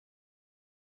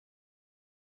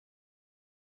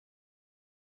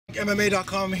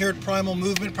MMA.com here at Primal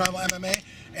Movement, Primal MMA,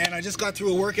 and I just got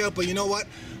through a workout, but you know what?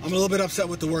 I'm a little bit upset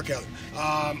with the workout.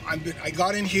 I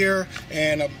got in here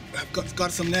and I've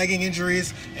got some nagging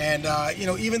injuries, and you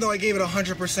know, even though I gave it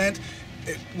 100%,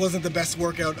 it wasn't the best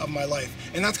workout of my life.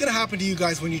 And that's gonna happen to you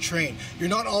guys when you train. You're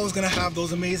not always gonna have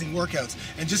those amazing workouts,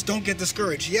 and just don't get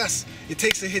discouraged. Yes, it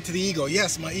takes a hit to the ego.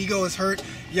 Yes, my ego is hurt.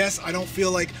 Yes, I don't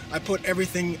feel like I put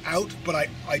everything out, but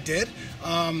I did.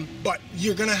 But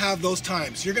you're gonna have those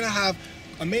times. You're gonna have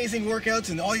amazing workouts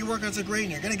and all your workouts are great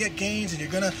and you're gonna get gains and you're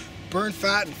gonna burn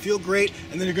fat and feel great,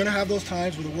 and then you're gonna have those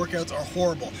times where the workouts are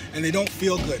horrible and they don't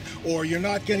feel good, or you're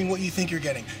not getting what you think you're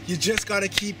getting. You just gotta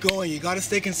keep going. You gotta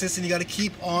stay consistent. You gotta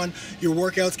keep on your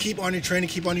workouts, keep on your training,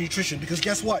 keep on your nutrition, because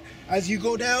guess what? As you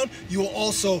go down, you will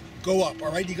also go up, all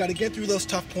right? You gotta get through those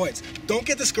tough points. Don't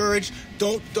get discouraged.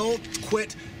 Don't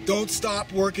quit. Don't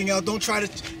stop working out. Don't try to,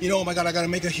 you know, oh my God, I gotta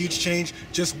make a huge change.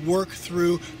 Just work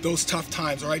through those tough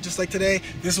times, all right? Just like today,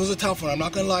 this was a tough one. I'm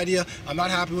not gonna lie to you. I'm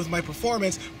not happy with my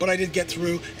performance, but I did get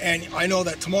through, and I know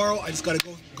that tomorrow I just gotta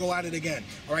go at it again,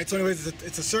 all right? So anyways,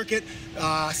 it's a circuit,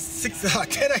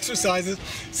 10 exercises,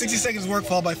 60 seconds work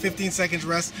followed by 15 seconds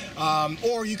rest,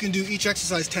 or you can do each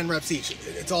exercise 10 reps each.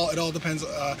 It all depends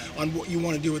on what you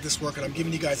wanna do with this workout. I'm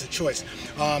giving you guys a choice.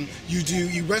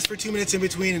 You rest for 2 minutes in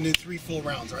between and do 3 full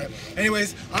rounds. Right?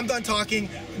 Anyways, I'm done talking.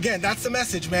 Again, that's the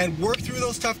message, man. Work through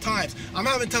those tough times. I'm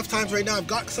having tough times right now. I've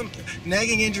got some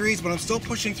nagging injuries, but I'm still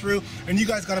pushing through, and you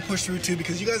guys got to push through too,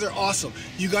 because you guys are awesome.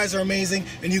 You guys are amazing,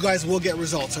 and you guys will get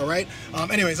results, all right?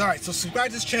 Anyways, all right, so subscribe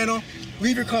to this channel.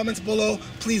 Leave your comments below.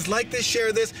 Please like this,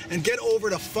 share this, and get over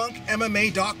to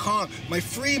FunkMMA.com, my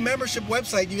free membership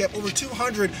website. You have over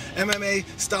 200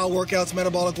 MMA-style workouts,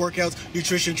 metabolic workouts,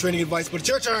 nutrition, training advice, but it's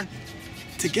your turn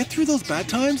to get through those bad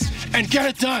times and get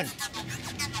it done.